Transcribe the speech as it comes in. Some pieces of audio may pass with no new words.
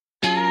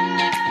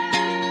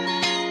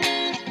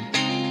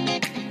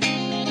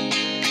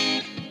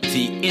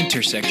the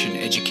Intersection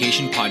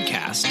Education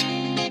Podcast.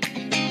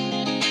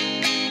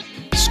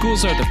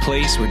 Schools are the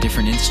place where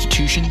different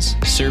institutions,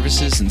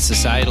 services, and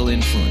societal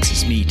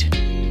influences meet.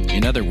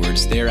 In other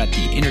words, they are at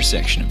the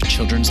intersection of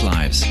children's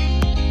lives.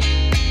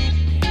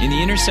 In the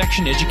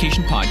Intersection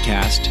Education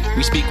Podcast,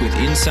 we speak with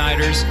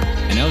insiders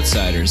and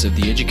outsiders of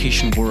the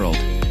education world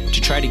to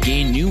try to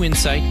gain new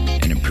insight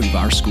and improve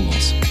our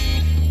schools.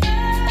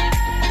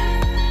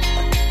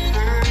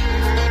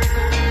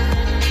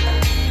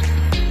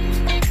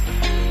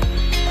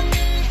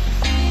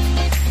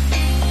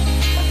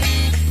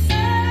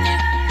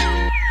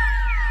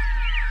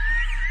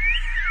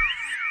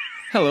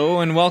 Hello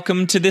and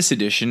welcome to this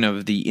edition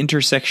of the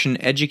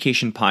Intersection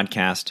Education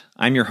Podcast.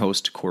 I'm your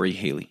host, Corey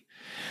Haley.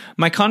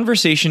 My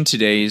conversation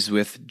today is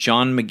with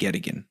John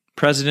McGettigan,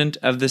 president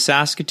of the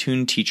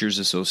Saskatoon Teachers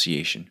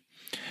Association.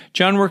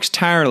 John works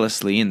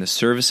tirelessly in the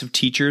service of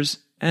teachers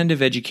and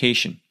of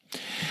education.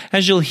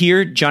 As you'll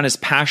hear, John is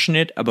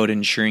passionate about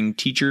ensuring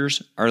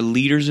teachers are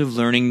leaders of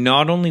learning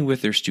not only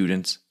with their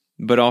students,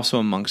 but also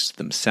amongst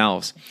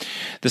themselves.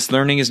 This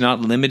learning is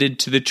not limited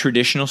to the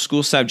traditional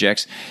school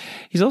subjects.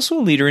 He's also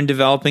a leader in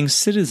developing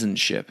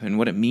citizenship and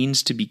what it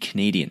means to be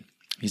Canadian.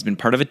 He's been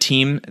part of a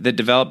team that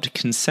developed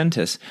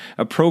Consentus,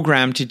 a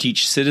program to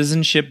teach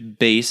citizenship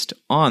based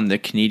on the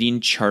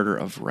Canadian Charter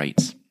of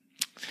Rights.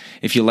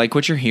 If you like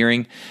what you're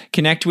hearing,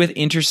 connect with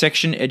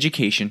Intersection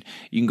Education.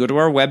 You can go to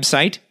our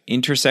website,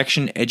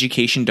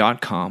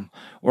 intersectioneducation.com,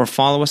 or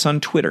follow us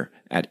on Twitter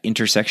at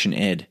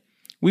IntersectionEd.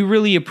 We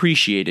really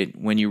appreciate it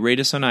when you rate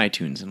us on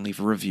iTunes and leave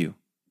a review.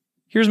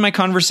 Here's my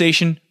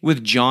conversation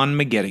with John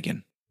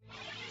McGettigan.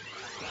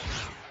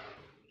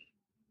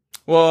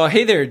 Well,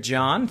 hey there,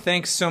 John.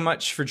 Thanks so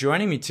much for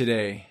joining me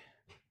today.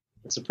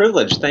 It's a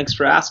privilege. Thanks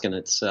for asking.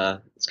 It's going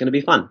to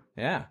be fun.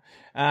 Yeah.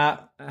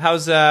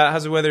 How's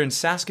the weather in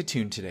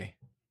Saskatoon today?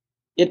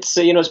 It's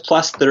it's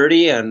plus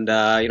 30, and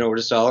we're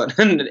just all.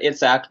 And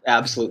it's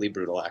absolutely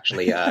brutal.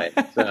 Actually,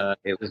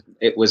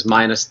 it was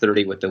minus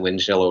 30 with the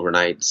wind chill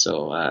overnight.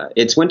 So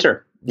it's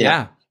winter.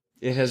 Yeah,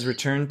 it has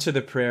returned to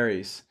the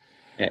prairies.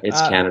 Yeah,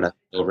 it's Canada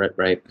over it,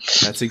 right?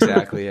 That's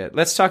exactly it.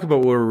 Let's talk about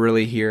what we're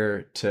really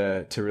here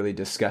to really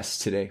discuss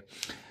today.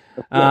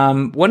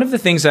 One of the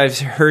things I've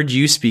heard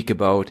you speak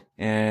about,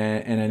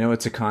 and I know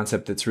it's a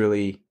concept that's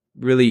really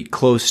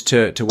close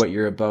to what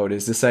you're about,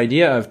 is this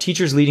idea of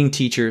teachers leading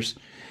teachers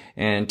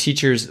and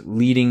teachers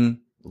leading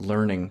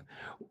learning.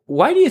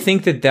 Why do you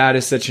think that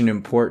is such an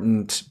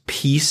important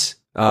piece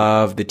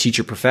of the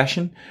teacher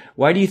profession?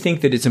 Why do you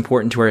think that it's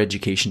important to our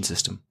education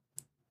system?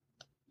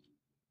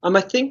 I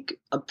think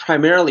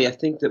primarily, I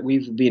think that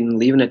we've been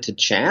leaving it to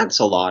chance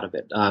a lot of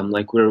it. I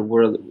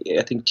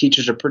think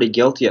teachers are pretty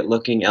guilty at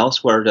looking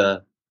elsewhere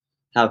to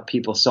have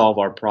people solve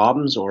our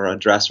problems or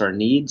address our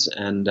needs,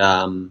 and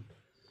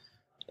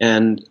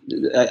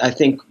I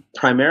think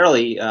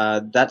primarily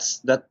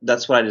that's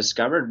what I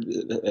discovered,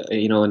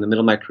 in the middle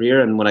of my career,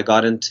 and when I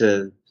got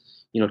into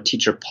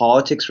teacher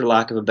politics, for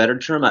lack of a better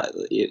term,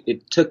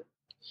 it took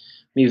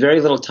me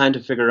very little time to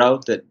figure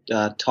out that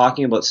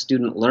talking about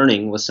student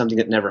learning was something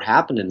that never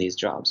happened in these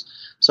jobs.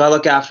 So I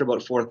look after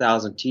about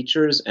 4,000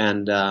 teachers,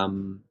 and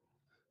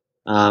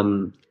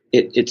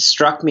it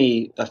struck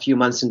me a few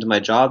months into my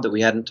job that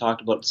we hadn't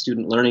talked about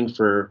student learning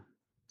for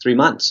 3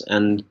 months.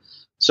 And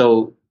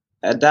so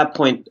at that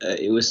point,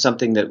 it was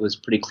something that was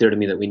pretty clear to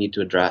me that we need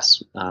to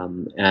address.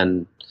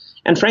 And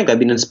frankly, I've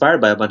been inspired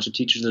by a bunch of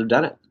teachers that have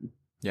done it.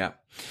 Yeah.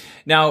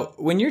 Now,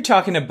 when you're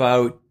talking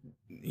about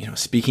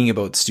speaking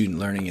about student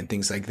learning and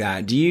things like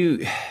that,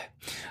 you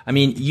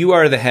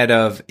are the head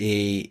of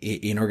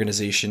an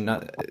organization,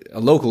 not a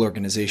local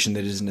organization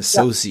that is an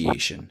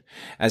association,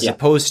 as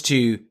opposed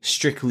to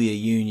strictly a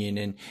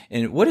union.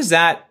 And what is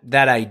that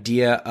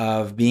idea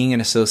of being an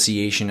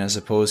association as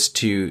opposed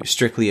to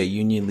strictly a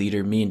union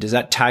leader mean? Does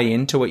that tie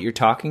into what you're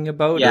talking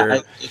about? Yeah,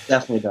 it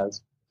definitely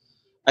does.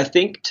 I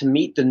think to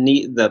meet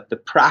the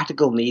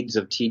practical needs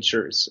of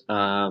teachers,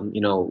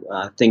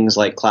 things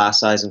like class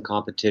size and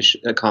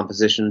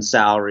composition,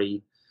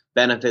 salary,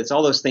 benefits,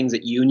 all those things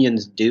that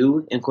unions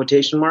do in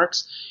quotation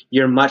marks,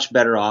 you're much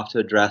better off to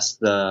address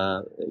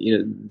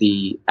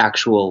the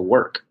actual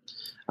work.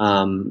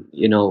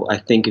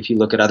 I think if you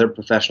look at other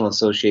professional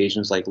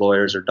associations like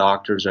lawyers or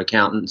doctors or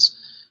accountants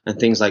and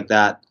things like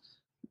that,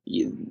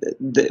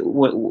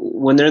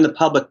 when they're in the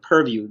public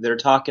purview, they're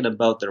talking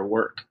about their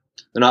work.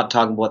 They're not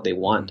talking about what they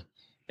want.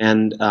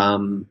 And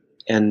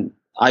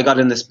I got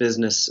in this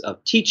business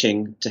of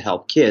teaching to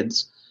help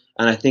kids.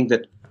 And I think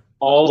that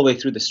all the way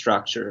through the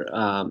structure,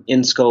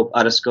 in scope,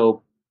 out of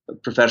scope,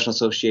 professional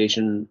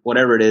association,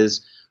 whatever it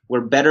is,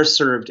 we're better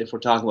served if we're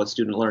talking about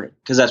student learning,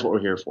 because that's what we're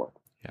here for.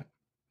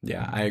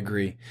 Yeah, I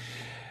agree.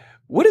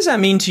 What does that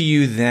mean to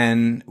you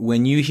then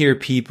when you hear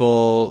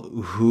people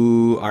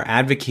who are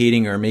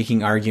advocating or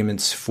making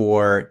arguments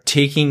for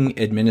taking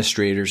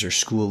administrators or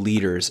school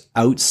leaders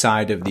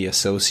outside of the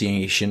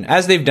association,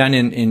 as they've done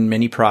in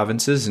many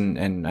provinces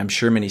and I'm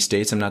sure many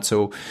states? I'm not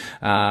so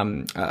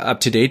up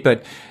to date,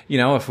 but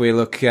if we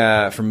look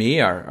for me,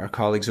 our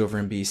colleagues over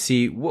in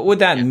BC, what would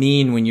that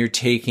mean when you're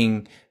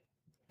taking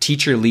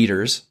teacher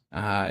leaders,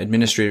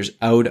 administrators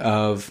out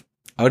of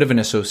an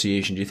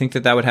association, do you think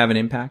that would have an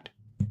impact?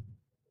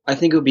 I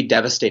think it would be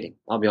devastating.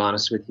 I'll be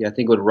honest with you. I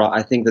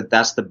think that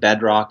that's the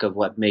bedrock of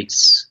what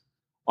makes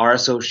our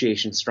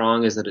association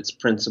strong, is that its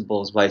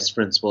principals, vice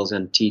principals,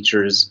 and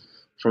teachers,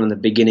 from the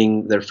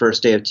beginning, their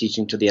first day of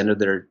teaching to the end of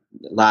their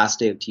last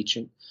day of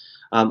teaching.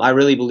 I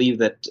really believe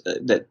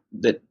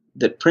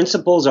that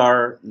principals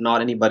are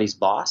not anybody's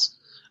boss.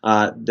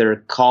 They're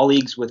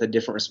colleagues with a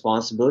different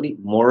responsibility,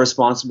 more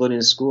responsibility in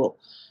a school,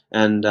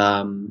 and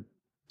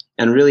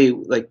really,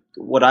 like,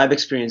 what I've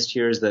experienced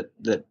here is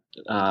that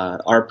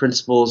our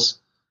principals,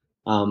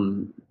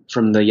 from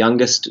the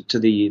youngest to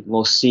the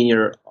most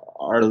senior,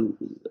 are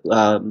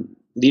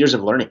leaders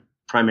of learning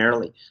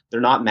primarily.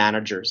 They're not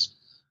managers.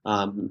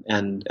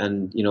 And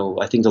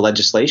I think the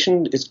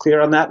legislation is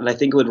clear on that, and I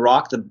think it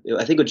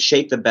would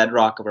shake the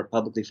bedrock of our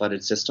publicly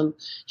funded system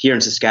here in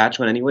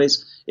Saskatchewan,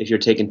 anyways, if you're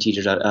taking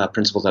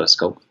principals out of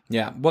scope.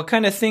 Yeah. What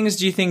kind of things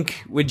do you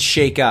think would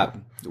shake up?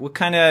 What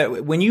kind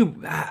of,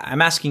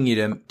 I'm asking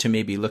you to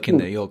maybe look in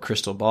the old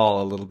crystal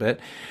ball a little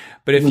bit,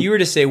 but if you were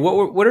to say,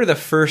 what are the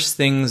first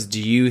things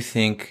do you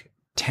think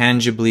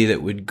tangibly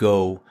that would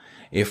go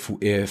if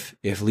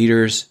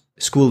leaders,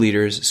 school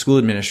leaders, school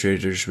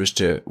administrators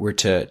were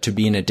to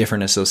be in a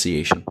different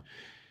association?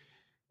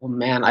 Well,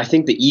 man, I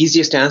think the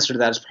easiest answer to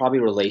that is probably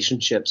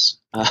relationships.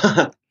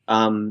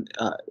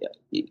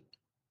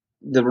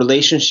 The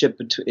relationship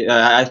between,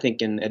 I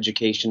think in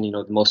education,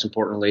 the most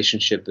important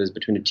relationship is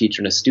between a teacher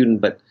and a student,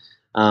 but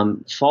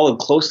followed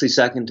closely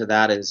second to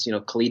that is,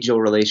 collegial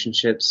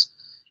relationships,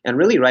 and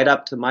really right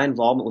up to my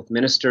involvement with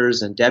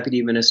ministers and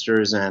deputy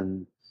ministers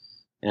and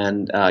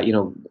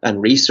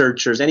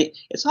researchers.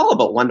 It's all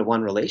about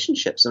one-to-one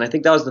relationships. And I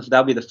think that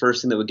would be the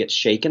first thing that would get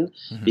shaken,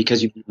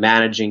 because you'd be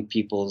managing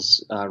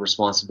people's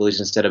responsibilities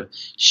instead of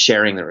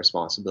sharing their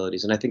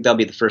responsibilities. And I think that'll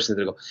be the first thing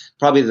that would go.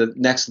 Probably the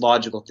next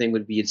logical thing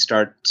would be you'd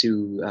start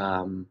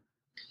to,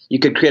 you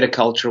could create a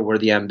culture where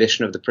the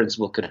ambition of the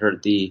principal could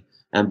hurt the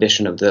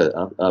ambition of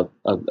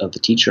the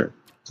teacher.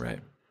 Right.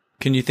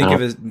 Can you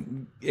think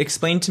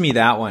explain to me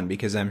that one?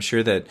 Because I'm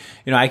sure that,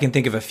 I can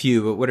think of a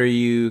few, but what are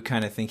you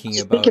kind of thinking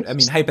about?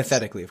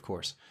 Hypothetically, of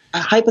course.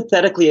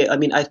 Hypothetically,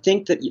 I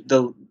think that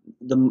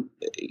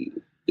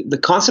the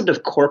concept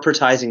of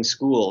corporatizing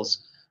schools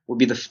would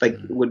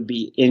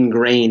be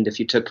ingrained if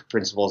you took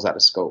principals out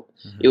of scope.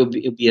 It would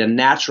be a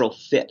natural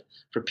fit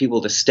for people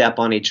to step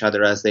on each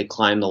other as they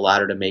climb the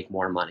ladder to make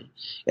more money.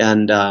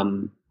 And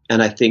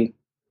I think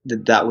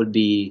that would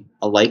be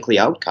a likely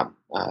outcome,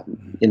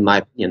 in my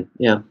opinion.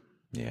 Yeah.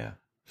 Yeah.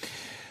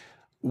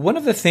 One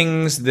of the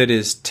things that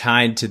is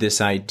tied to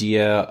this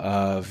idea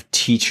of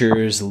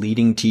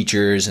leading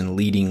teachers and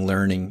leading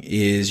learning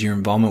is your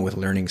involvement with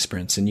learning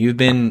sprints. And you've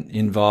been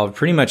involved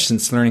pretty much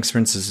since learning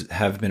sprints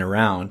have been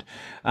around.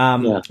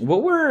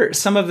 What were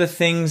some of the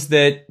things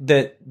that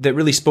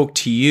really spoke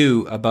to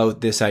you about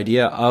this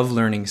idea of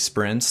learning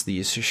sprints,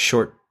 these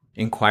short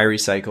inquiry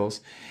cycles?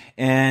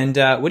 And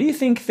what do you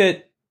think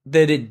that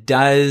it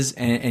does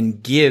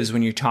and gives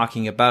when you're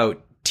talking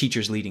about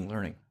teachers leading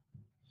learning?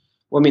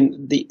 Well,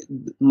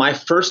 my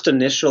first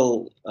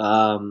initial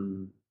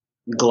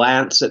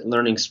glance at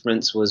learning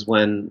sprints was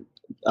when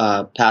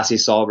Pasi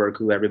Sahlberg,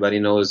 who everybody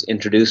knows,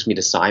 introduced me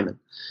to Simon.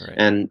 Right.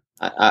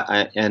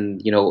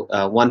 And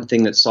one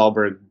thing that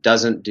Sahlberg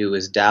doesn't do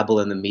is dabble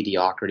in the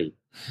mediocrity.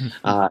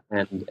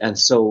 And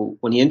so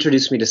when he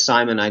introduced me to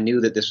Simon, I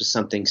knew that this was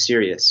something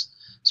serious.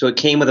 So it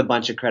came with a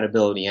bunch of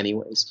credibility,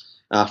 anyways,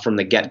 from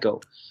the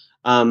get-go.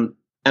 And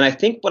I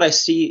think what I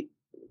see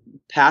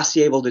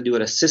Pasi able to do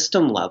at a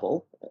system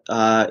level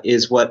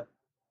is what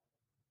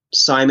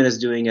Simon is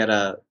doing at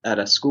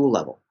a school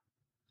level.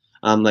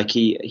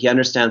 He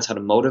understands how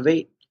to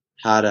motivate,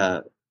 how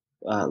to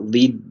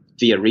lead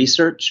via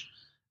research,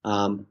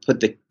 put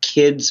the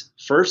kids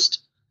first.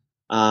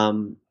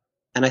 And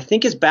I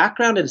think his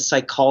background in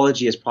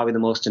psychology is probably the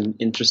most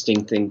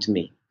interesting thing to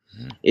me.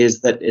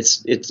 Is that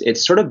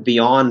it's sort of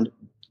beyond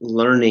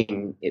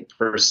learning it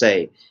per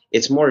se.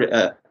 It's more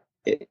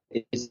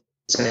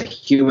it's a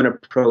human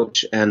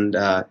approach, and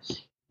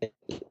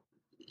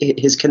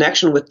his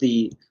connection with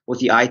the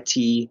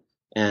IT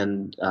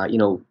and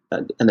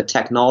and the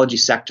technology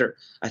sector,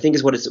 I think,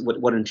 is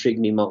what intrigued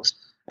me most.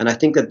 And I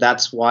think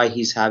that's why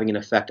he's having an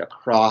effect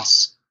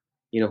across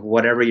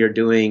whatever you're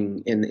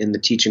doing in the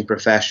teaching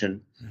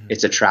profession.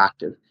 It's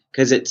attractive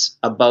because it's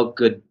about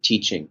good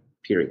teaching.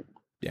 Period.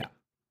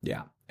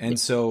 Yeah. And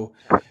so,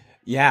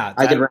 yeah,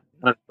 I could run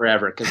on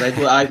forever because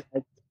I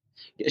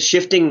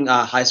shifting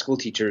high school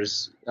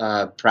teachers'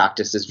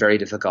 practice is very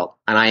difficult,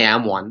 and I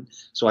am one,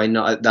 so I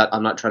know that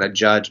I'm not trying to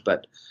judge,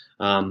 but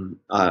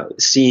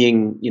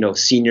seeing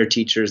senior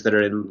teachers that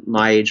are in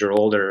my age or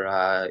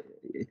older,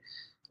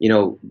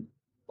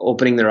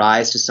 opening their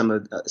eyes to some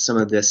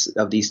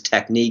of these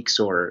techniques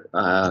or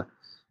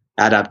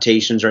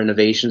adaptations or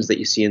innovations that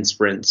you see in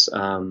sprints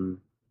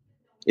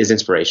is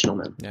inspirational,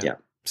 man. Yeah.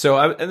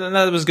 And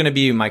that was going to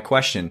be my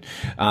question.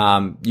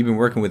 You've been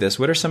working with this.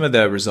 What are some of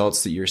the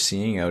results that you're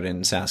seeing out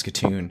in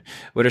Saskatoon?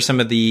 What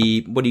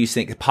do you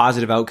think,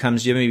 positive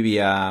outcomes? Do you have maybe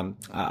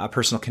a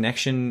personal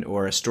connection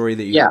or a story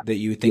that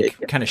you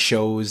think kind of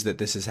shows that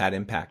this has had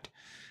impact?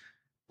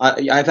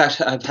 I've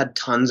had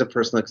tons of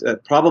personal.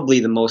 Probably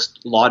the most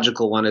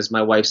logical one is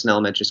my wife's an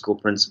elementary school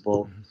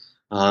principal,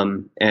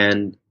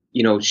 and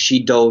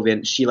she dove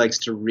in. She likes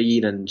to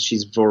read, and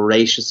she's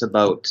voracious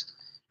about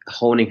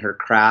honing her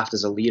craft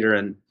as a leader.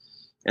 And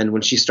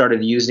when she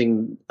started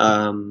using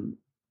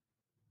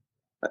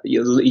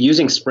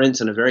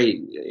sprints in a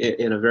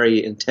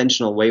very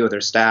intentional way with her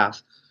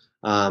staff,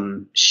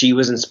 she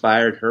was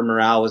inspired. Her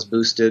morale was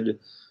boosted,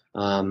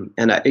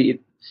 and I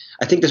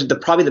think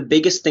probably the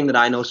biggest thing that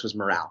I noticed was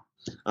morale.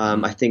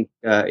 I think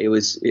that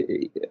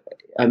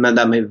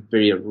may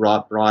be a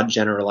broad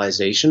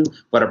generalization,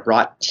 but it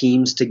brought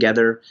teams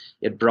together.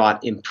 It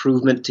brought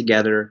improvement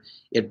together.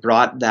 It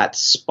brought that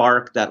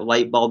spark, that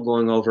light bulb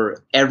going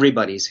over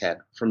everybody's head,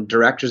 from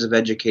directors of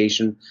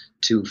education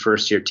to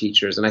first-year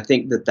teachers. And I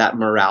think that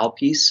morale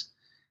piece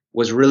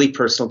was really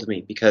personal to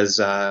me because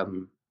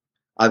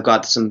I've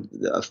got some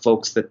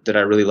folks that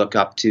I really look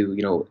up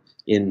to,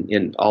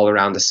 in all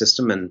around the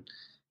system,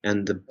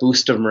 and the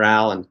boost of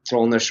morale and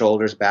throwing their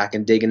shoulders back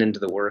and digging into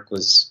the work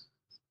was,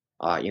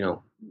 it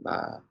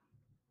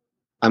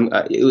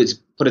was,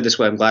 put it this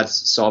way, I'm glad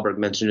Sahlberg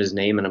mentioned his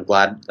name, and I'm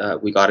glad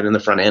we got it in the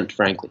front end,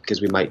 frankly,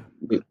 because we might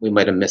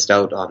have missed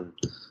out on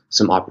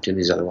some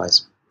opportunities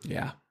otherwise.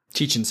 Yeah,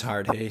 teaching's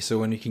hard, hey. So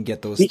when you can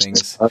get those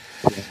things,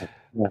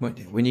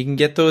 when you can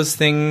get those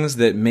things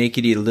that make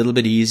it a little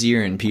bit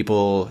easier and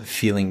people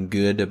feeling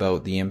good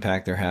about the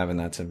impact they're having,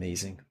 that's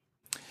amazing.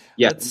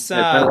 Yeah,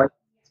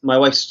 my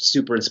wife's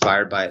super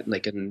inspired by it,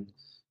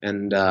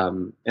 and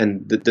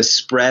the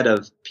spread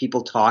of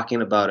people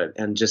talking about it,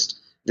 and just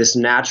this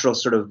natural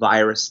sort of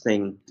virus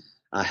thing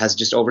has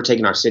just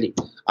overtaken our city.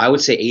 I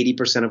would say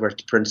 80% of our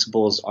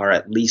principals are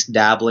at least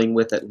dabbling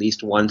with at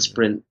least one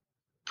sprint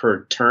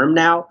per term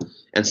now,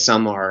 and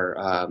some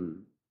are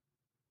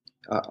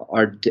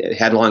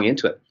headlong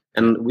into it.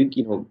 And we,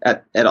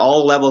 at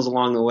all levels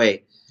along the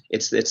way,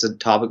 it's a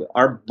topic.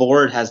 Our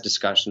board has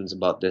discussions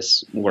about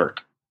this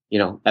work.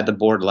 At the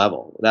board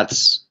level,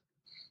 that's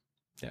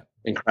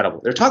incredible.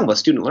 They're talking about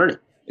student learning.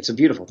 It's a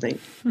beautiful thing.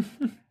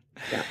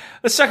 Yeah.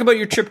 Let's talk about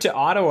your trip to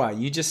Ottawa.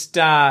 You just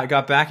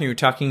got back and you were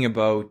talking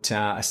about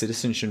a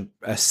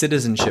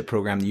citizenship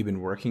program that you've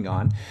been working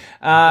on.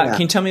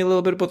 Can you tell me a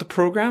little bit about the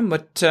program?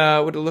 What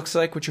it looks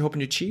like? What you're hoping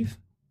to achieve?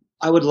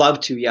 I would love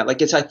to. Yeah,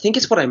 I think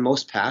it's what I'm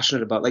most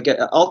passionate about.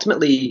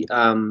 Ultimately,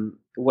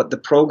 what the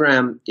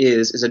program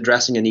is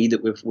addressing a need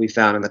that we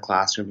found in the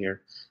classroom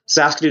here.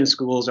 Saskatoon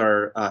schools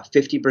are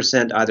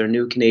 50% either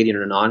new Canadian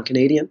or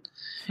non-Canadian,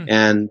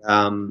 and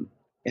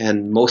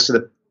most of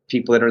the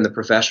people that are in the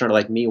profession are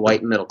like me,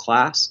 white and middle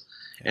class,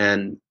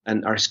 and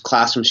our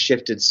classrooms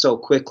shifted so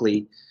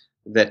quickly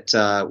that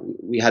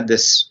we had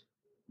this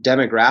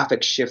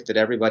demographic shift that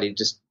everybody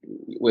just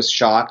was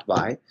shocked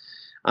by,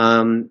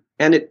 and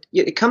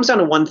it comes down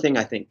to one thing,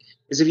 I think,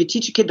 is if you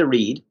teach a kid to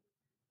read,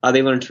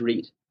 they learn to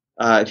read.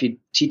 If you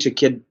teach a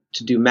kid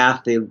to do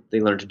math, they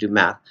learn to do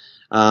math.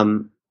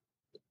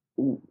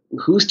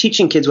 Who's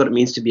teaching kids what it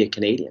means to be a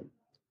Canadian?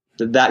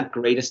 That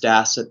greatest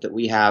asset that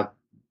we have,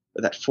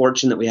 that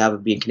fortune that we have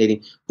of being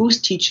Canadian,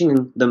 who's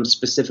teaching them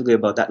specifically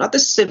about that? Not the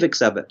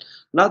civics of it,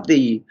 not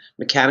the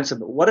mechanics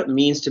of it, what it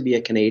means to be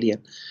a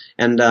Canadian.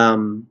 And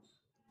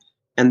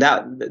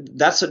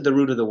that's the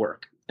root of the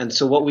work. And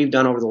so what we've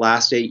done over the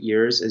last 8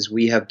 years is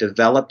we have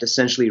developed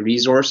essentially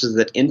resources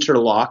that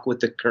interlock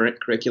with the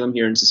current curriculum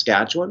here in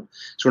Saskatchewan.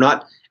 So we're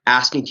not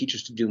asking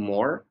teachers to do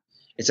more.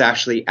 It's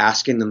actually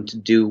asking them to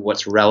do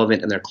what's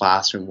relevant in their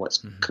classroom, what's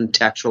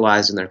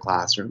contextualized in their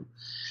classroom.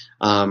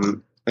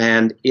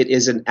 And it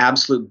is an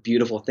absolute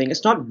beautiful thing.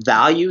 It's not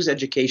values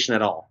education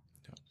at all.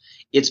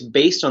 It's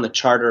based on the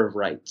Charter of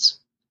Rights,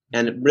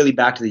 and really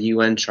back to the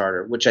UN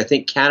Charter, which I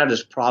think Canada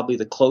is probably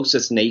the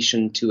closest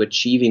nation to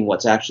achieving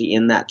what's actually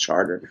in that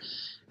charter.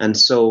 And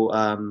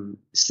so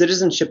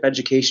citizenship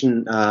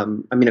education,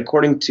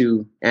 according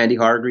to Andy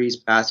Hargreaves,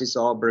 Patsy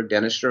Sahlberg,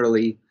 Dennis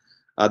Shirley,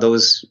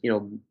 those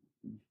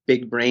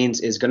big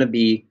brains, is going to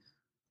be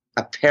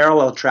a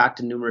parallel track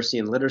to numeracy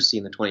and literacy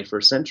in the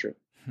 21st century.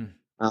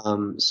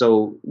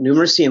 So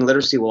numeracy and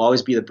literacy will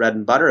always be the bread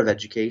and butter of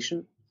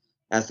education,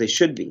 as they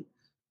should be.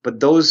 But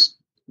those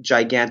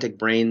gigantic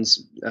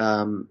brains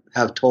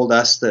have told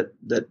us that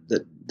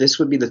this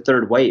would be the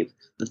third wave,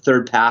 the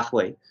third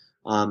pathway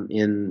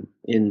in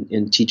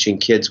teaching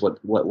kids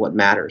what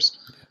matters.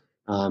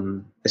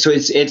 So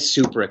it's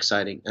super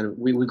exciting, and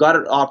we got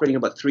it operating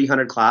about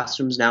 300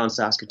 classrooms now in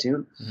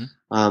Saskatoon,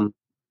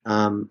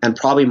 and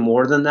probably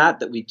more than that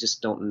we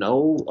just don't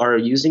know are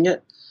using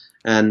it.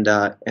 And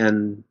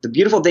the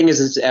beautiful thing is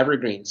it's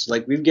evergreen. It's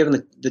like we've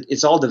given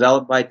it's all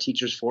developed by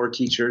teachers for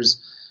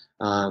teachers.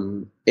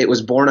 It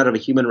was born out of a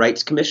Human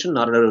Rights Commission,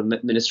 not out of a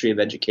Ministry of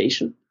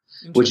Education,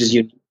 which is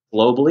unique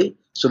globally.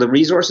 So the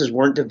resources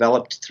weren't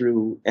developed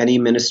through any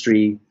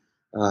ministry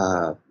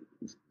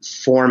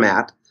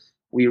format.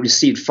 we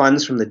received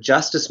funds from the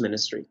Justice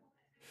Ministry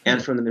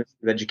and from the Ministry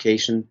of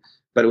Education,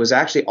 but it was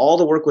actually all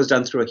the work was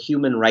done through a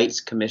Human Rights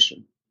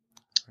Commission,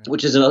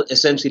 which is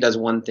essentially does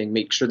one thing: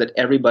 make sure that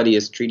everybody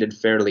is treated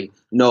fairly,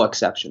 no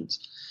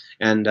exceptions.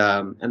 And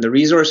the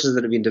resources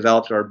that have been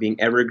developed are being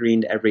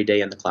evergreened every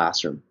day in the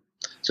classroom.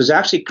 So it's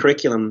actually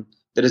curriculum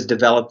that is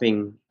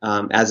developing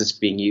as it's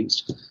being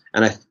used,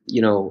 and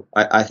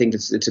I think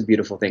it's a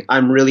beautiful thing.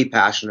 I'm really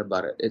passionate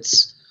about it.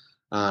 It's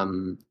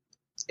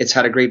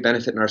had a great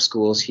benefit in our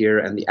schools here,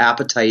 and the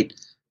appetite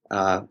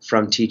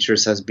from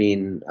teachers has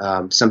been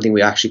something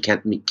we actually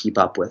can't keep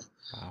up with.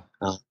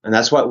 Wow. And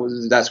that's why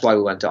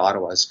we went to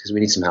Ottawa, is because we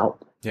need some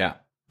help. Yeah.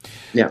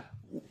 Yeah.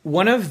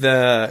 One of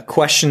the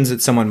questions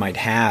that someone might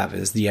have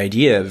is the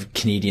idea of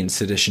Canadian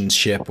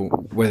citizenship,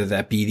 whether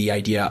that be the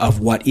idea of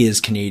what is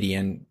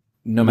Canadian,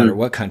 no matter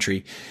what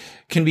country,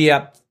 can be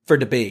up for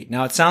debate.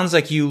 Now, it sounds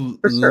like you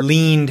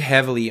leaned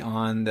heavily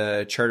on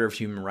the Charter of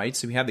Human Rights.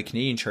 So we have the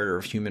Canadian Charter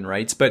of Human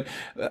Rights, but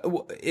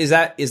is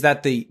that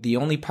the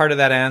only part of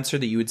that answer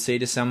that you would say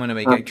to someone?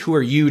 Like, who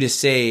are you to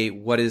say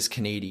what is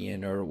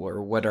Canadian or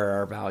what are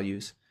our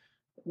values?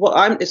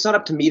 Well, it's not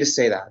up to me to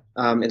say that.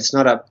 It's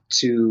up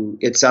to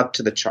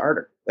the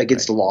Charter. Like,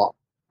 it's law.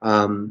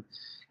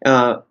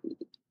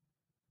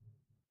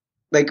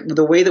 Like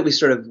the way that we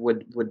sort of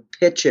would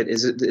pitch it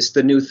is it's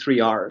the new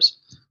 3 R's: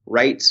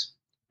 rights,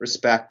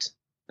 respect,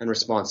 and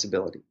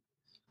responsibility.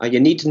 You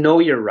need to know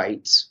your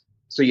rights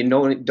so you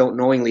don't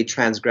knowingly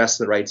transgress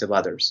the rights of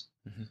others.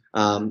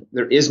 Mm-hmm.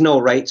 There is no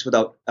rights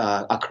without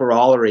a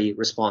corollary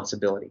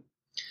responsibility.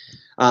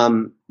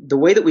 The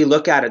way that we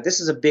look at it, this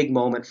is a big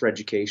moment for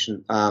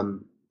education.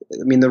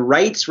 The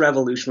rights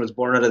revolution was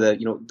born out of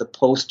the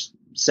post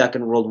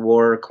Second World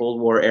War,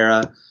 Cold War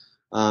era,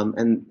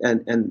 and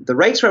the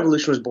rights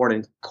revolution was born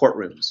in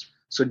courtrooms.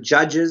 So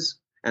judges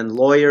and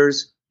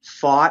lawyers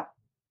fought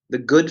the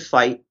good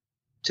fight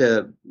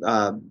to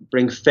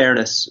bring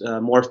fairness,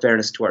 more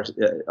fairness to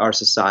our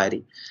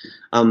society.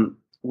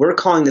 We're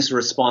calling this a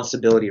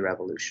responsibility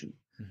revolution,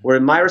 where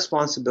my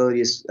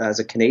responsibility as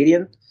a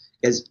Canadian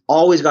is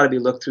always got to be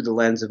looked through the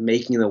lens of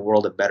making the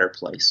world a better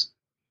place.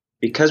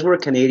 Because we're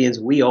Canadians,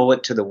 we owe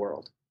it to the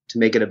world to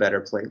make it a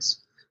better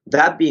place.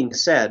 That being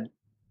said,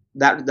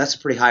 that's a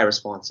pretty high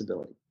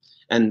responsibility.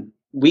 And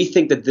we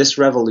think that this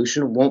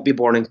revolution won't be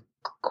born in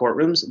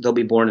courtrooms, they'll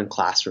be born in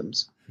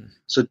classrooms.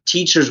 So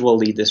teachers will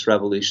lead this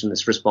revolution,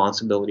 this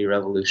responsibility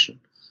revolution.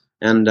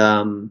 And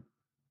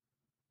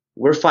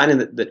we're finding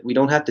that we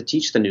don't have to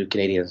teach the new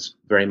Canadians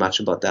very much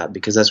about that,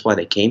 because that's why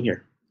they came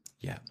here.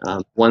 Yeah.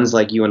 Ones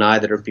like you and I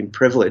that have been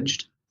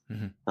privileged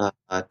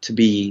to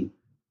be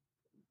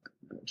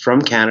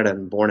from Canada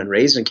and born and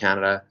raised in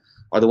Canada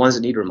are the ones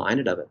that need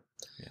reminded of it.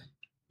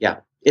 Yeah.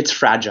 It's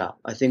fragile.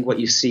 I think what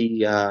you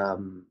see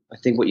around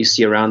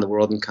the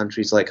world in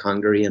countries like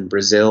Hungary and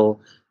Brazil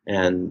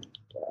and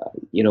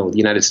the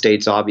United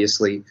States,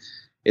 obviously,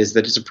 is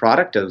that it's a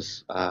product of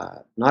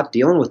not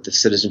dealing with the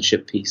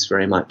citizenship piece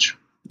very much.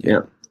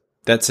 Yeah.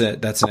 That's an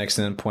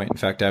excellent point. In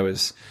fact, I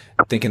was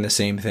thinking the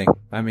same thing.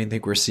 I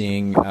think we're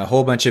seeing a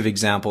whole bunch of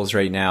examples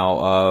right now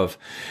of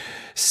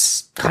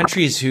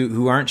countries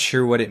who aren't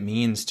sure what it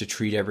means to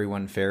treat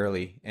everyone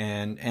fairly,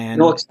 and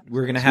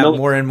we're going to have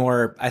more and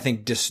more, I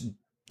think,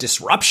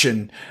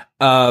 disruption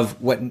of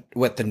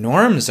what the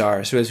norms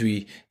are. So as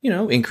we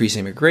increase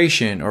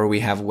immigration, or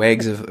we have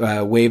waves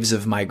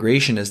of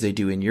migration as they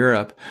do in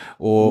Europe,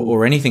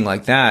 or anything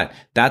like that,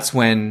 that's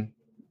when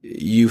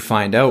you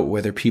find out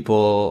whether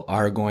people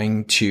are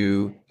going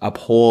to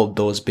uphold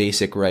those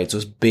basic rights,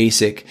 those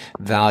basic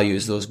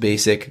values, those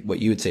basic, what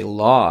you would say,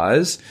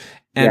 laws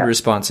and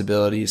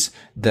responsibilities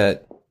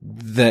that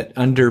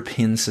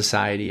underpin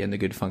society and the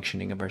good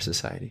functioning of our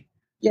society.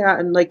 Yeah,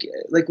 and like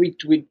we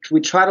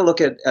try to look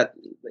at that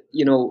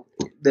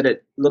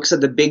it looks at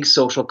the big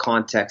social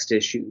context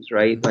issues,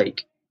 right?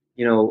 Like,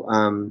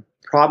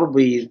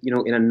 probably,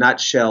 in a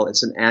nutshell,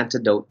 it's an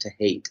antidote to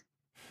hate.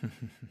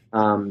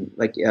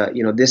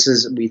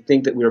 We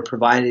think that we are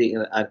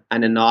providing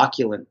an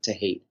inoculant to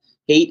hate.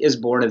 Hate is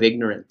born of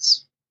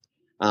ignorance,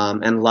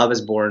 and love is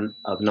born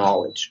of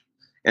knowledge.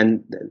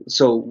 And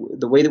so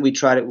the way that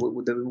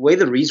the way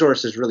the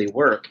resources really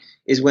work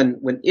is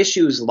when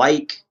issues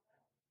like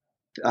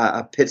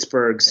a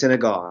Pittsburgh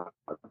synagogue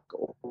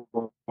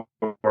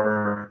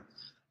or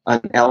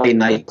an LA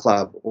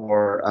nightclub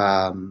or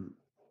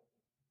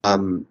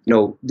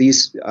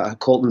these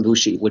Colton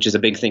Boushie, which is a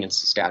big thing in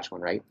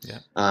Saskatchewan, right? Yeah.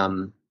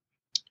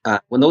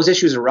 When those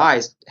issues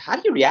arise, how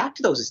do you react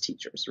to those as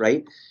teachers,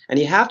 right? And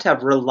you have to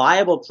have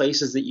reliable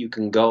places that you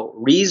can go,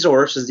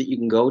 resources that you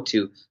can go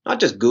to, not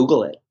just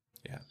Google it.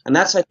 Yeah. And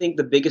that's, I think,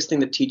 the biggest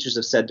thing that teachers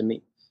have said to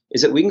me,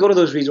 is that we can go to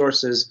those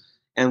resources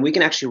and we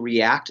can actually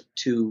react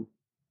to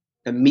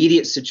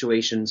immediate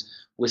situations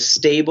with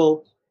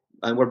stable,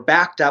 and we're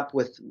backed up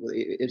with,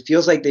 it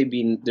feels like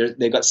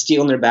they've got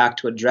steel in their back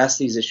to address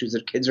these issues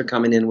that kids are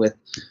coming in with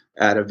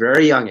at a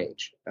very young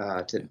age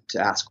to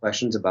ask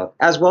questions about,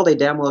 as well they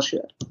damn well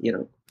should,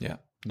 Yeah.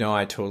 No,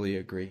 I totally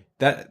agree.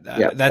 That's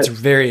Yeah,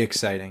 very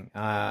exciting.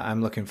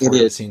 I'm looking it forward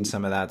to is. seeing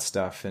some of that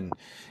stuff, and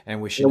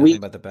wish You you know,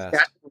 nothing but the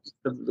best.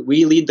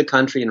 we lead the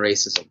country in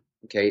racism,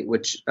 okay,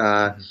 which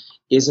Mhm.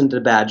 isn't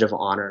a badge of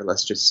honor,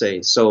 let's just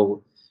say.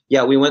 So,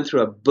 yeah, we went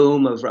through a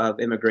boom of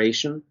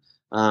immigration,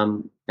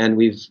 and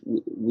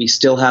we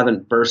still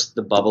haven't burst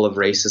the bubble of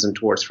racism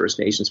towards First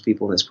Nations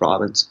people in this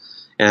province,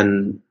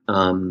 and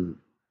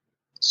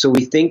so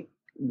we think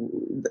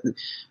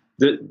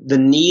the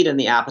need and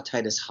the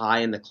appetite is high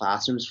in the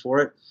classrooms for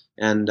it,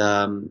 and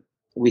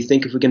we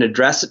think if we can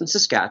address it in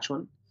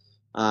Saskatchewan,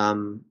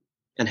 um,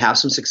 and have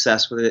some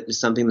success with it, is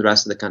something the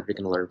rest of the country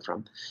can learn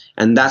from.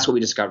 And that's what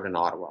we discovered in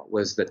Ottawa,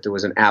 was that there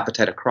was an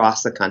appetite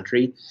across the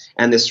country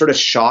and this sort of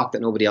shock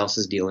that nobody else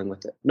is dealing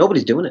with it.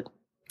 Nobody's doing it.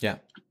 Yeah.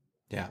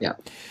 Yeah. Yeah.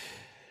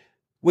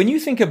 When you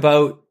think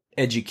about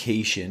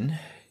education,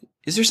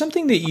 is there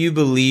something that you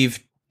believe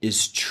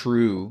is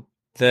true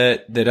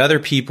that other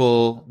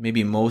people,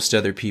 maybe most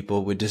other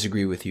people, would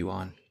disagree with you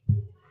on?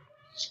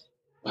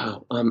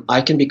 Wow.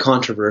 I can be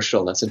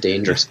controversial. That's a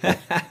dangerous thing.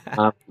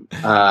 um,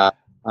 uh,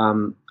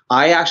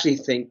 I actually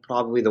think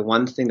probably the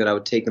one thing that I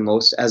would take the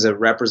most as a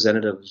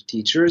representative of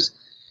teachers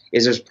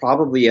is there's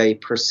probably a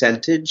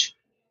percentage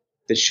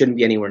that shouldn't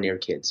be anywhere near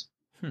kids.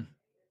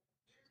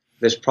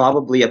 There's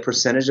probably a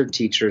percentage of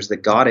teachers that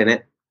got in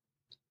it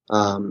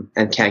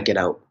and can't get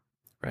out.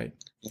 Right.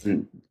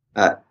 And,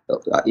 I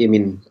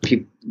mean,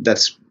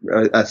 that's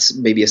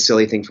maybe a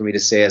silly thing for me to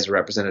say as a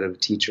representative of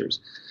teachers,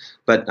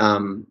 but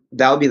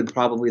that would be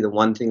probably the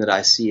one thing that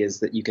I see, is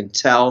that you can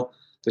tell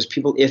there's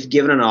people, if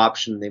given an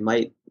option, they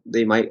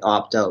might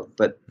opt out,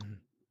 but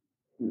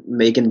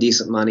making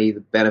decent money, the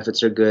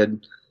benefits are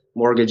good,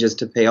 mortgages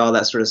to pay, all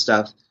that sort of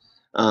stuff.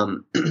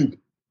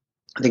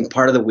 I think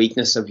part of the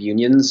weakness of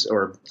unions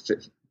or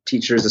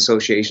teachers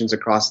associations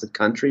across the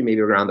country, maybe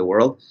around the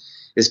world,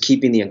 is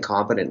keeping the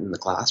incompetent in the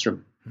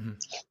classroom. Mm-hmm.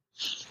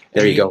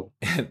 There you go.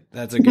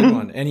 That's a good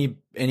one. Any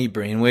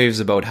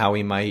brainwaves about how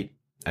we might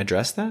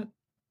address that?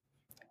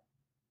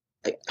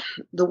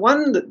 The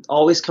one that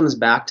always comes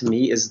back to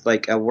me is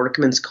like a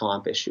workman's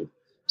comp issue.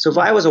 So if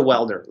I was a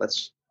welder,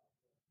 let's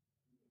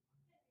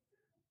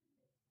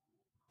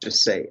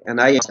just say,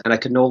 and I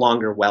could no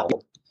longer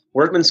weld,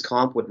 workman's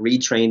comp would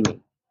retrain me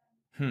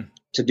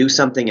to do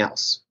something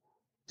else,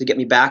 to get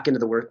me back into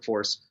the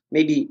workforce,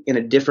 maybe in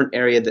a different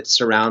area that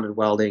surrounded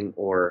welding,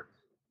 or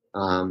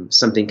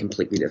something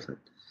completely different.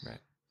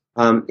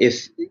 Right.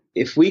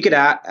 If we could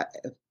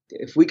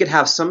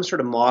have some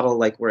sort of model,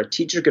 like where a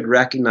teacher could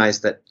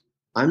recognize that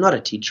I'm not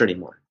a teacher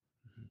anymore,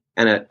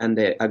 and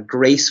a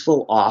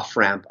graceful off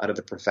ramp out of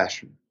the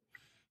profession,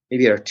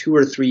 maybe a 2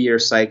 or 3 year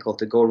cycle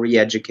to go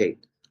re-educate.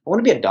 I want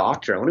to be a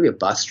doctor. I want to be a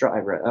bus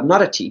driver. I'm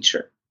not a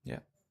teacher. Yeah.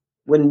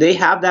 When they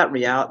have that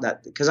reality,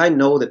 because I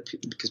know that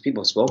because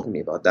people have spoken to me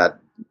about that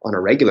on a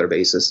regular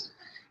basis,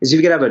 is if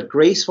you could have a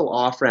graceful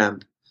off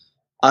ramp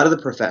out of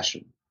the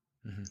profession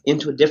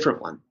into a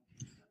different one,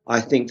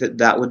 I think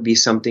that would be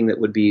something that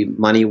would be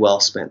money well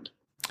spent.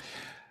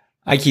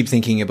 I keep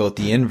thinking about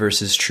the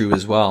inverse is true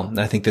as well.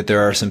 I think that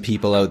there are some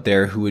people out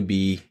there who would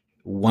be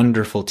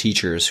wonderful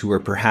teachers who are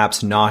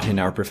perhaps not in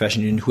our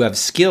profession and who have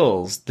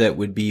skills that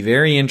would be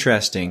very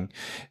interesting,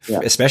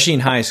 especially in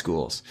high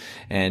schools,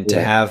 and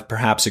to have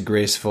perhaps a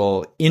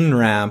graceful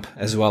in-ramp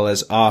as well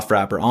as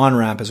off-ramp, or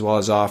on-ramp as well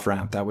as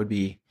off-ramp. That would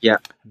be,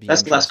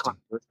 that's less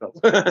controversial.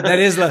 That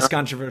is less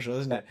controversial,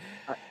 isn't it?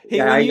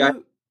 Hey,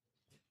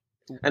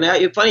 and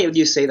it's funny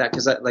you say that,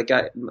 because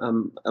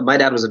my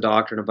dad was a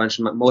doctor, and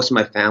most of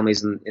my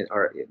families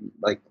are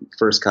like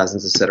first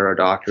cousins, etc., are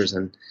doctors,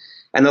 and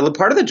the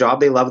part of the job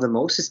they love the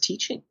most is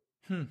teaching,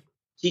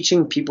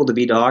 teaching people to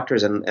be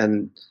doctors,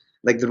 and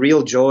like the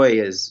real joy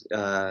is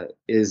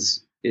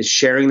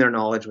sharing their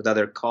knowledge with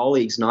other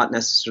colleagues, not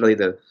necessarily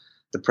the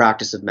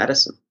practice of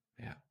medicine.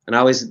 Yeah. And I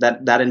always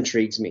that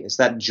intrigues me. It's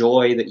that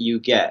joy that you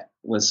get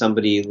when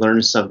somebody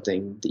learns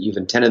something that you've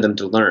intended them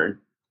to learn.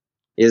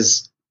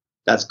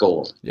 That's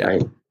gold,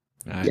 right?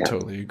 I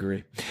totally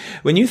agree.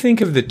 When you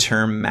think of the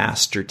term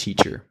master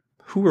teacher,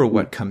 who or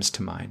what comes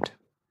to mind?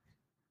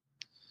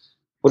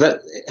 Well,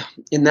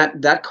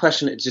 that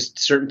question, it's just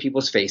certain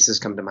people's faces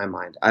come to my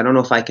mind. I don't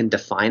know if I can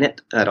define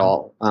it at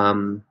all.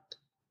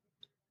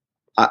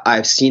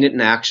 I've seen it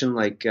in action.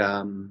 Like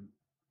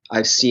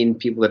I've seen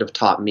people that have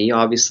taught me.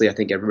 Obviously, I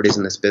think everybody's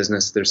in this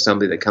business. There's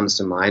somebody that comes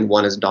to mind.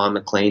 One is Dawn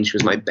McLean. She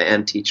was my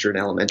band teacher in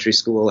elementary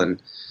school, and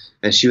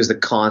she was the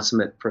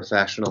consummate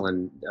professional,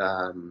 and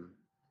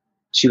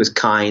she was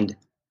kind.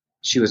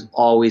 She was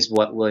always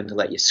willing to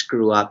let you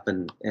screw up,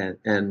 and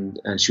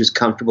she was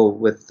comfortable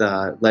with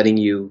letting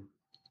you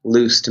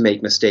loose to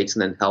make mistakes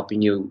and then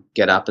helping you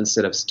get up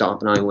instead of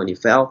stomping on you when you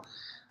fell.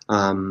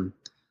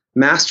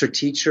 Master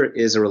teacher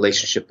is a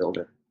relationship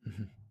builder.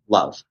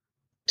 Love,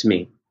 to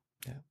me.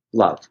 Yeah.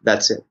 Love.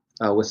 That's it.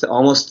 With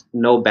almost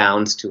no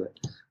bounds to it.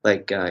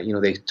 Like,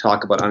 they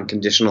talk about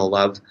unconditional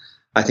love.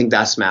 I think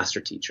that's master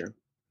teacher.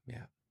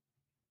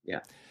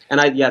 Yeah. And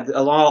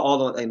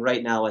and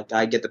right now, like,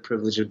 I get the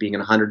privilege of being in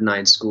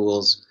 109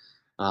 schools,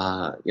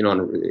 1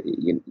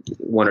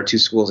 or 2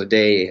 schools a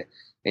day.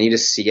 and you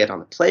just see it on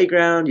the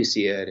playground. You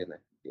see it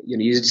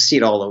you just see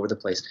it all over the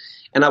place.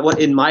 And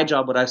in my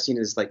job, what I've seen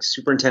is like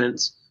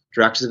superintendents,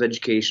 directors of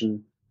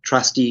education,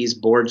 trustees,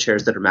 board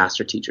chairs that are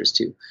master teachers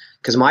too.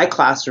 Because my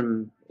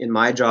classroom, in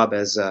my job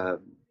as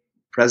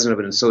president of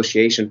an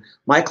association,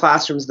 my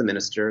classroom's the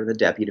minister, the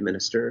deputy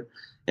minister,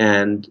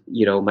 and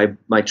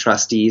my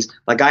trustees.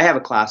 Like I have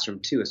a classroom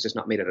too. It's just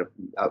not made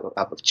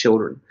up of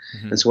children.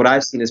 Mm-hmm. And so what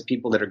I've seen is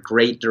people that are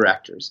great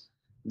directors.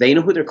 They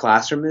know who their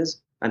classroom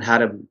is and how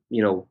to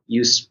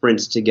use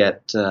sprints to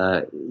get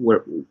to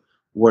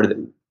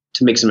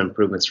make some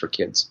improvements for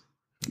kids.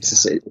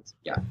 That's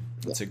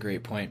a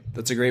great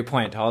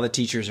point. All the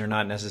teachers are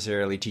not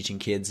necessarily teaching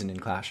kids and in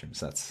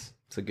classrooms. That's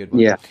a good one.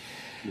 Yeah,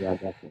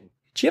 definitely.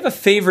 Do you have a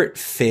favorite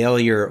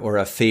failure or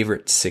a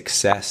favorite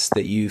success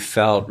that you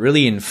felt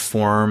really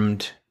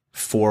informed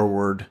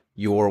forward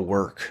your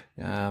work?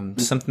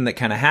 Something that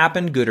kind of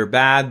happened, good or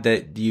bad,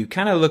 that you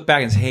kind of look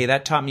back and say, hey,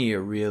 that taught me a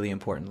really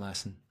important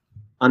lesson.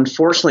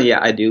 Unfortunately, yeah,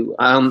 I do.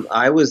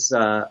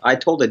 I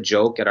told a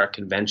joke at our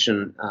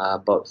convention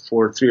about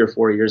 3 or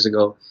 4 years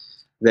ago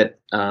that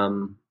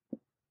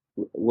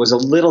was a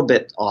little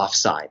bit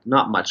offside,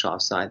 not much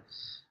offside.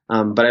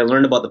 But I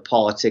learned about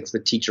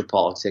the teacher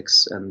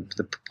politics and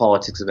the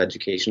politics of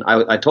education.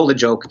 I told a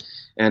joke,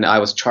 and I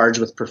was charged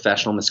with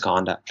professional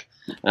misconduct.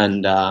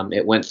 And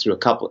it went through a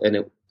couple,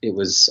 and it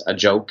was a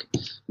joke,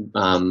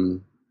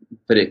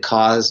 but it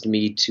caused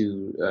me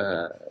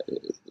to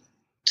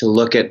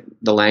look at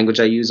the language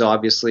I use,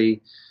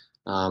 obviously,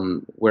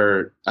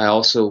 where I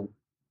also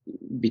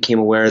became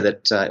aware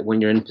that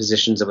when you're in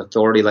positions of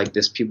authority like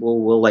this,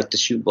 people will like to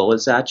shoot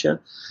bullets at you.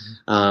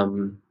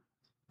 And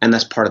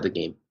that's part of the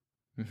game.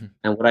 Mm-hmm.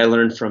 And what I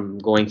learned from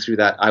going through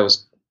that, I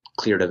was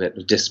cleared of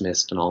it,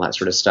 dismissed and all that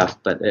sort of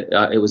stuff. But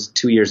it was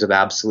 2 years of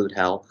absolute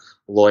hell,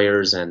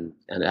 lawyers and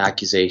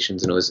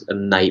accusations, and it was a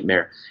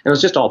nightmare. And it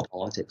was just all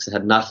politics. It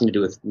had nothing to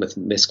do with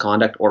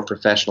misconduct or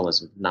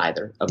professionalism,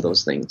 neither of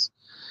those things.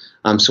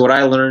 So what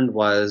I learned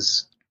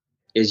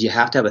is you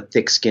have to have a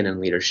thick skin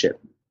in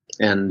leadership,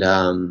 and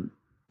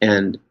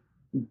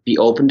be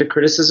open to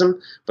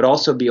criticism, but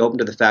also be open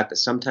to the fact that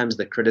sometimes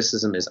the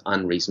criticism is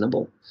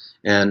unreasonable,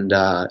 and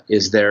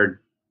the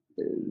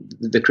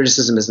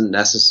criticism isn't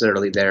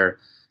necessarily there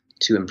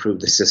to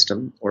improve the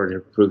system or to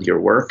improve your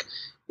work.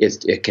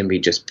 It can be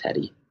just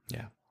petty.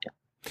 Yeah.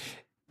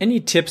 Any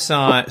tips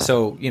on,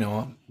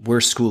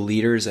 we're school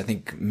leaders. I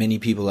think many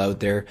people out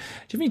there, do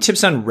you have any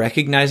tips on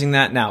recognizing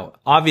that? Now,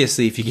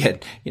 obviously, if you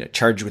get,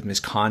 charged with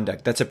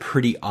misconduct, that's a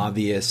pretty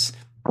obvious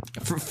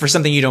for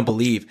something you don't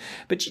believe.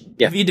 But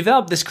have you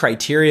developed this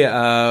criteria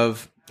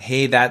of,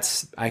 hey,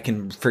 I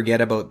can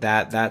forget about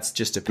that. That's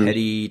just a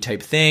petty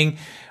type thing.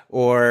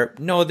 Or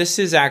no, this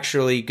is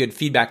actually good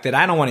feedback that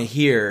I don't want to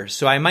hear.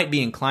 So I might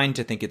be inclined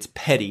to think it's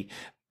petty,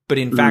 but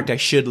in fact, I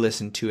should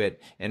listen to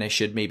it, and I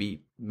should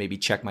maybe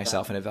check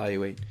myself and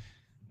evaluate.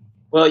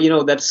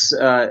 Well, that's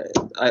I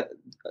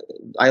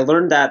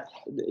learned that.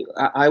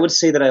 I would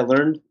say that I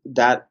learned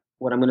that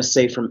what I'm going to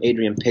say from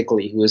Adrian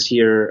Pickley, who was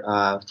here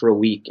for a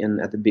week,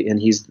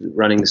 and he's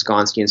running the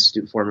Skonsky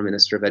Institute, former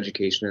Minister of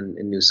Education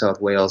in New South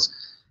Wales,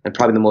 and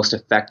probably the most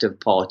effective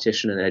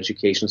politician in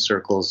education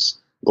circles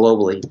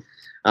globally.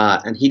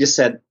 And he just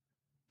said,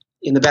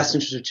 in the best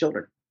interest of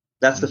children,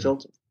 that's the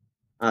filter.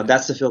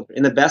 That's the filter.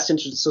 In the best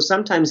interest. So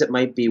sometimes it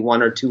might be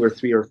 1 or 2 or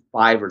 3 or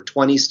 5 or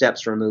 20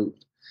 steps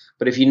removed.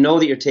 But if you know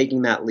that you're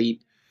taking that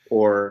leap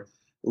or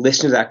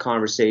listen to that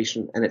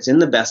conversation and it's in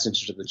the best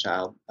interest of the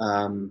child,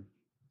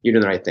 you're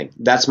doing the right thing.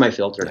 That's my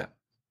filter. Yeah.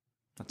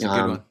 That's a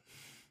good one.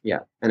 Yeah.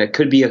 And it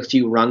could be a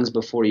few rungs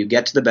before you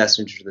get to the best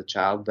interest of the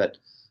child. But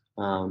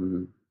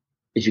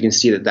if you can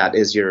see that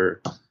is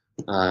your,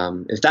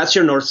 if that's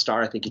your North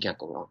Star, I think you can't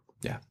go wrong.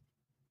 Yeah.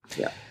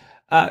 Yeah.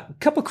 A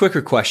couple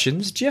quicker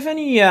questions. Do you have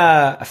any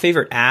a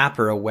favorite app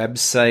or a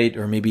website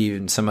or maybe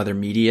even some other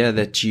media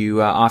that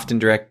you often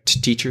direct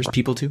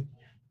people to?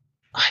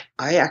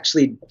 I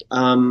actually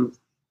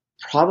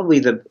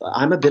probably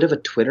I'm a bit of a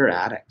Twitter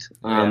addict,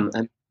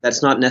 and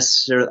that's not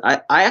necessarily.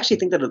 I actually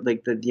think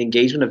that the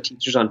engagement of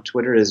teachers on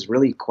Twitter is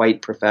really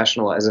quite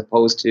professional, as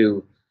opposed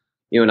to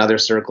in other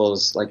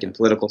circles, like in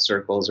political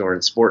circles or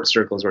in sports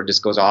circles, where it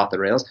just goes off the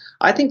rails.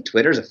 I think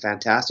Twitter is a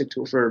fantastic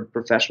tool for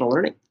professional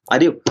learning. I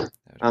do.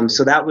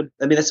 So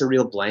that's a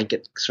real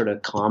blanket sort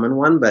of common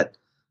one, but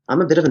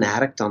I'm a bit of an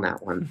addict on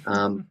that one.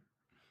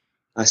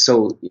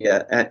 So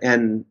yeah,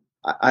 and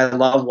I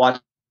love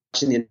watching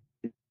the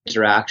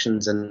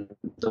interactions and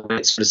the way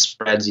it sort of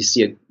spreads. You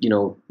see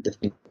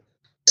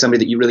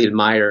somebody that you really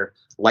admire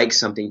likes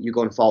something, you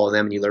go and follow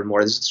them and you learn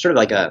more. It's sort of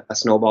like a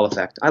snowball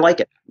effect. I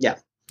like it. Yeah.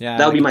 Yeah.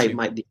 That would be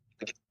my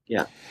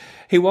yeah.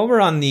 Hey, while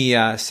we're on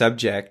the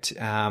subject,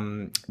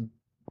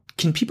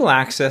 can people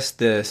access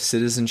the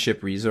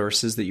citizenship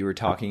resources that you were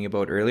talking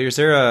about earlier? Is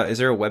there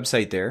a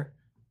website there?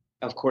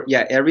 Of course,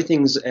 yeah.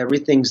 Everything's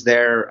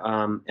there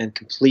and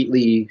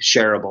completely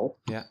shareable.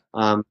 Yeah.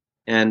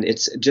 And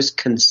it's just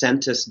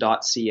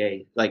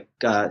consentus.ca, like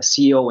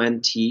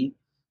CONT,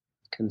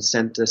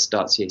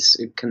 consentus.ca.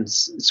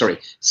 Sorry,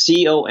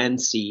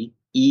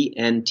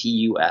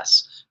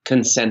 CONCENTUS,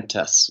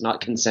 consensus,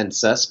 not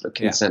consensus, but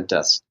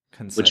consensus,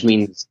 which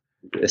means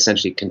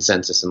essentially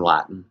consensus in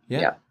Latin.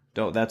 Yeah.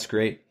 Oh, that's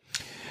great.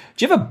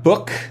 Do you have a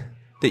book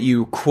that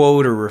you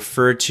quote or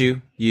refer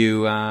to?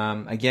 You,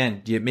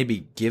 again, do you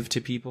maybe give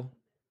to people?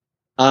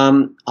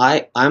 I'm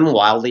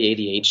wildly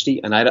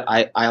ADHD, and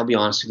I'll be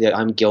honest with you,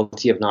 I'm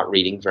guilty of not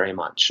reading very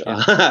much.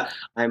 Yeah.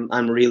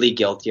 I'm really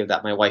guilty of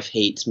that. My wife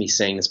hates me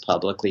saying this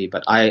publicly,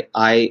 but I'm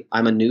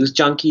a news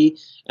junkie,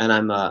 and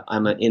I'm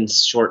a in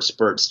short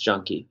spurts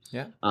junkie.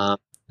 Yeah.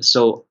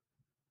 So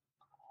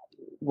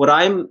what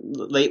I'm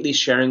lately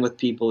sharing with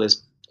people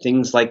is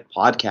things like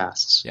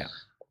podcasts. Yeah.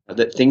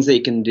 That things that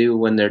you can do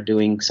when they're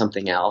doing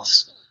something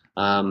else.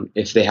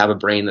 If they have a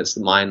brain that's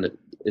the mind that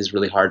is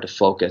really hard to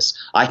focus.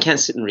 I can't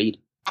sit and read.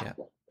 Yeah.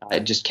 I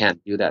just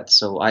can't do that.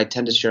 So I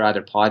tend to share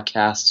either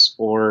podcasts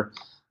or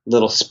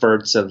little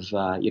spurts of,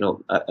 like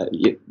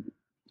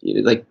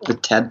the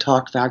TED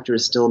Talk factor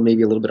is still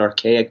maybe a little bit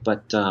archaic,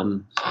 but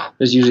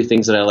there's usually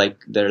things that I like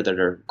there that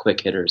are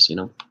quick hitters,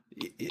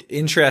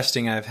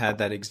 Interesting. I've had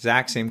that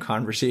exact same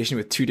conversation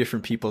with two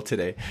different people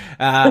today.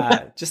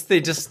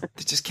 They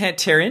just can't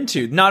tear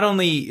into, not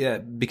only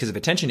because of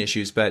attention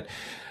issues, but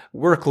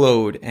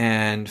workload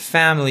and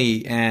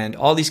family and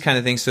all these kind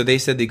of things. So they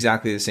said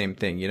exactly the same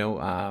thing,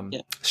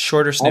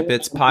 shorter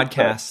snippets,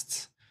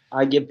 podcasts.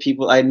 I give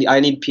people, I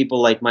need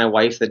people like my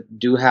wife that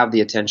do have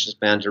the attention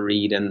span to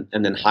read and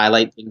then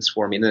highlight things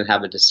for me and then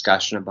have a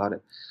discussion about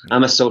it.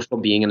 I'm a social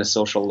being and a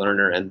social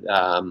learner. And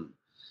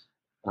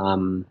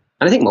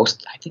I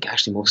think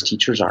actually most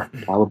teachers are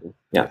probably.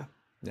 Yeah.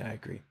 Yeah, I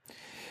agree.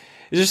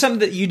 Is there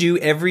something that you do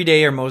every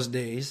day or most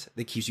days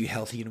that keeps you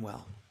healthy and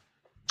well?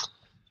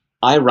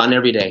 I run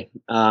every day.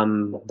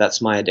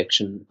 That's my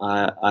addiction.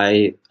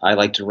 I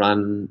like to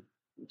run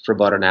for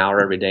about an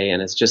hour every day,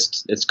 and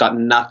it's got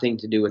nothing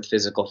to do with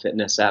physical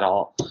fitness at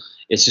all.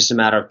 It's just a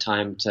matter of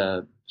time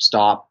to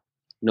stop.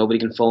 Nobody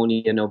can phone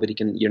you.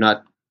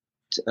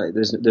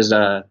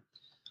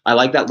 I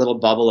like that little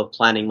bubble of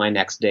planning my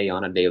next day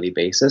on a daily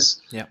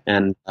basis. Yeah.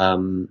 And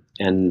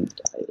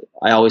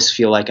I always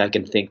feel like I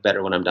can think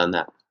better when I'm done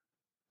that.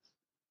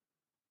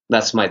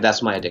 That's my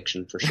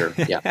addiction for sure.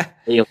 Yeah.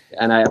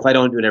 And if I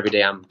don't do it every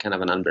day, I'm kind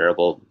of an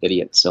unbearable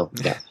idiot. So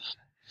yeah.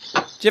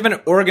 Do you have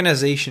an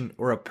organization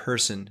or a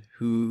person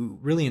who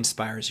really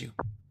inspires you?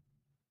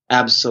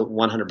 Absolutely,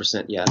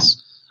 100%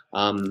 yes.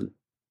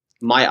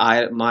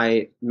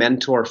 My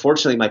mentor,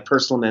 fortunately, my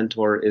personal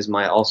mentor is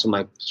also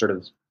my sort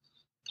of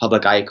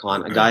public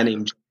icon, a guy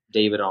named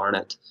David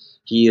Arnott.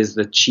 He is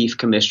the chief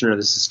commissioner of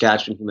the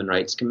Saskatchewan Human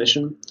Rights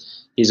Commission.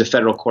 He's a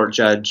federal court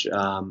judge.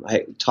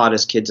 I taught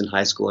his kids in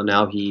high school, and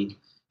now he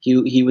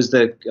was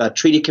the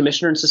treaty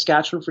commissioner in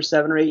Saskatchewan for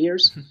 7 or 8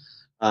 years.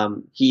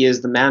 He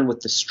is the man with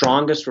the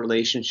strongest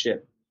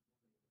relationship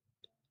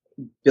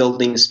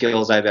building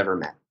skills I've ever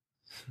met.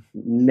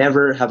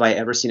 Never have I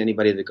ever seen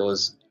anybody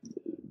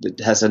that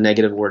has a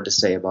negative word to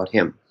say about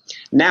him.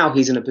 Now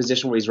he's in a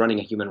position where he's running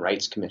a human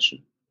rights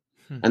commission.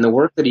 And the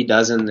work that he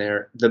does in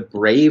there, the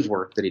brave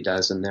work that he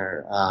does in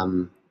there,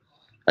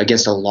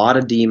 against a lot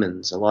of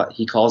demons,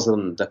 he calls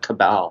them the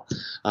cabal.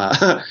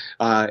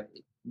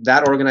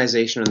 That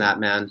organization and that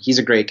man, he's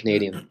a great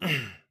Canadian.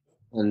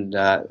 And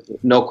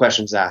no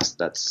questions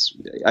asked.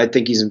 I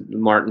think he's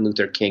Martin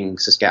Luther King,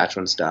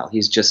 Saskatchewan style.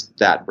 He's just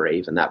that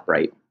brave and that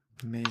bright.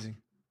 Amazing.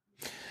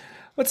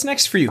 What's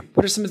next for you?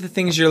 What are some of the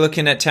things you're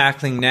looking at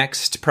tackling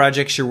next?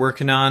 Projects you're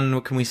working on?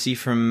 What can we see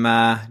from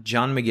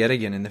John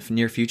McGettigan in the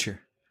near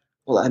future?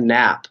 Well, a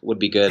nap would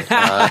be good.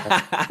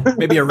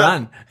 Maybe a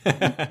run.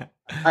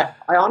 I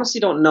honestly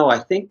don't know. I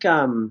think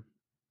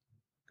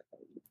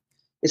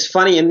it's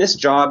funny in this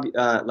job.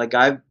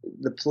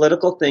 The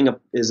political thing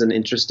is an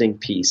interesting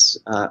piece.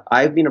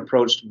 I've been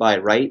approached by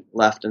right,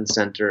 left, and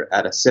center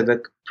at a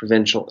civic,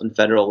 provincial, and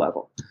federal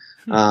level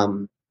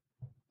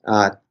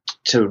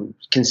to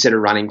consider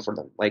running for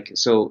them.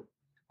 So,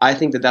 I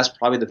think that's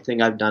probably the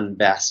thing I've done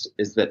best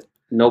is that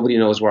nobody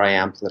knows where I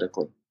am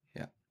politically.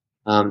 Yeah.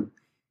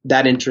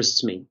 That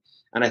interests me.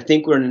 And I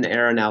think we're in an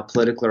era now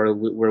politically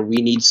where we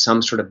need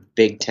some sort of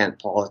big tent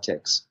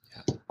politics.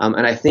 Yeah.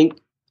 And I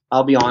think,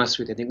 I'll be honest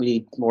with you, I think we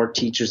need more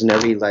teachers in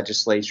every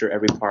legislature,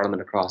 every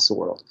parliament across the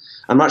world.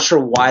 I'm not sure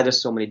why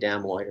there's so many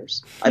damn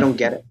lawyers. I don't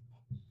get it.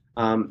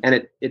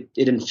 And it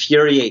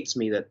infuriates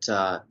me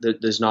that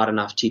there's not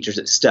enough teachers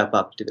that step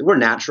up. We're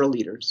natural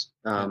leaders,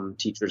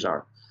 teachers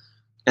are.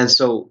 And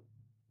so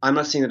I'm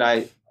not saying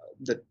that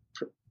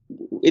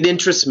it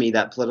interests me,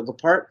 that political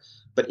part.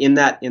 But in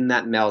that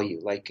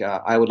milieu,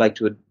 I would like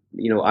to,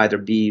 either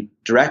be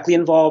directly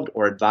involved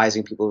or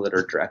advising people that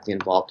are directly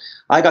involved.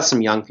 I got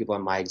some young people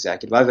on my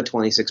executive. I have a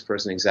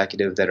 26-person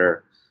executive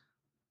that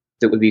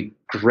would be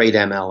great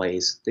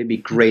MLAs. They'd be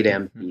great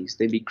MPs.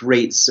 They'd be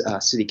great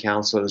city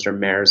councilors or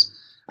mayors.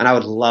 And I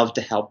would love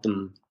to help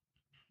them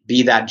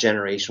be that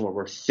generation where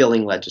we're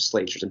filling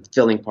legislatures and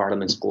filling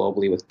parliaments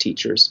globally with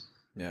teachers.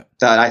 Yeah,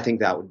 I think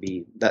that would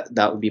be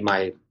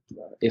my.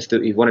 If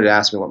you wanted to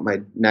ask me what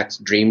my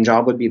next dream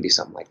job would be, it'd be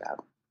something like that.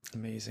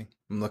 Amazing.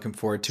 I'm looking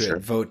forward to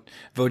it. Vote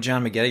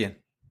John McGettigan.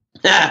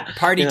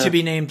 Party to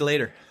be named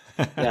later.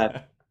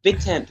 Yeah. Big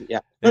tent,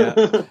 yeah.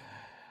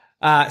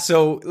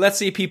 So let's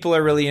say people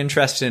are really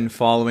interested in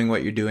following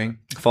what you're doing,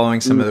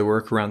 following some of the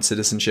work around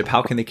citizenship.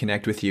 How can they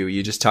connect with you?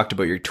 You just talked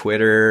about your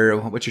Twitter.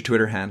 What's your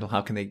Twitter handle?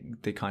 How can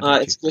they contact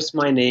you? It's just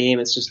my name.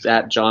 It's just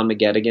at John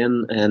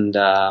McGettigan, and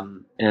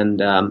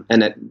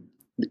at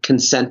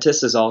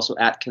Consentus is also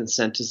at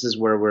Consentus, is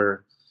where we're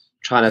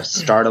trying to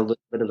start a little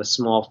bit of a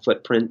small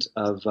footprint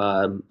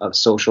of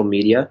social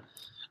media,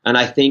 and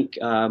I think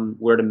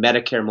we're at a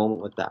Medicare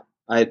moment with that.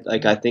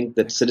 I think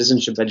that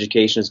citizenship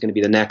education is going to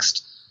be the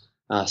next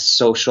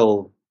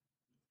social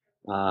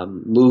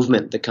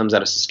movement that comes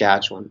out of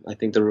Saskatchewan. I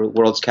think the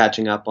world's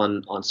catching up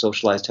on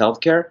socialized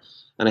healthcare,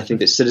 and I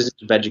think that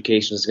citizenship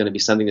education is going to be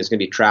something that's going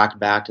to be tracked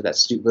back to that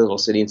stupid little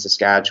city in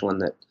Saskatchewan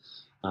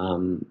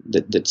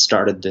that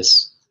started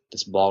this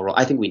ball roll.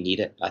 I think we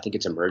need it. I think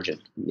it's emergent.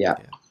 Yeah.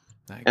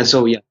 And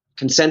so, yeah,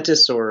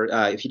 Consentus, or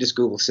if you just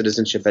Google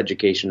citizenship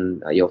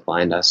education, you'll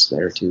find us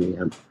there too.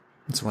 Yeah.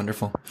 That's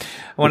wonderful.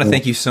 I want to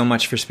thank you so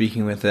much for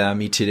speaking with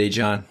me today,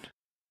 John.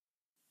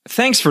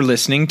 Thanks for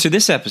listening to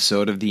this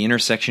episode of the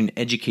Intersection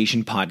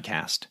Education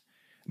Podcast.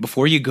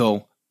 Before you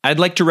go, I'd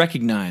like to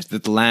recognize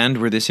that the land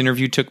where this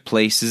interview took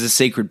place is a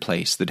sacred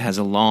place that has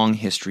a long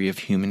history of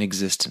human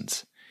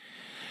existence.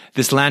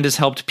 This land has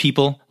helped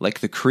people like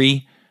the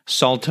Cree,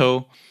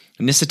 Saulteaux,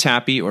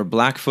 Niitsitapi or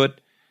Blackfoot,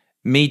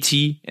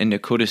 Métis, and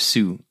Nakota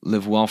Sioux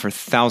live well for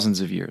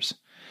thousands of years.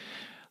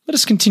 Let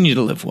us continue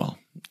to live well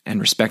and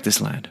respect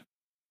this land.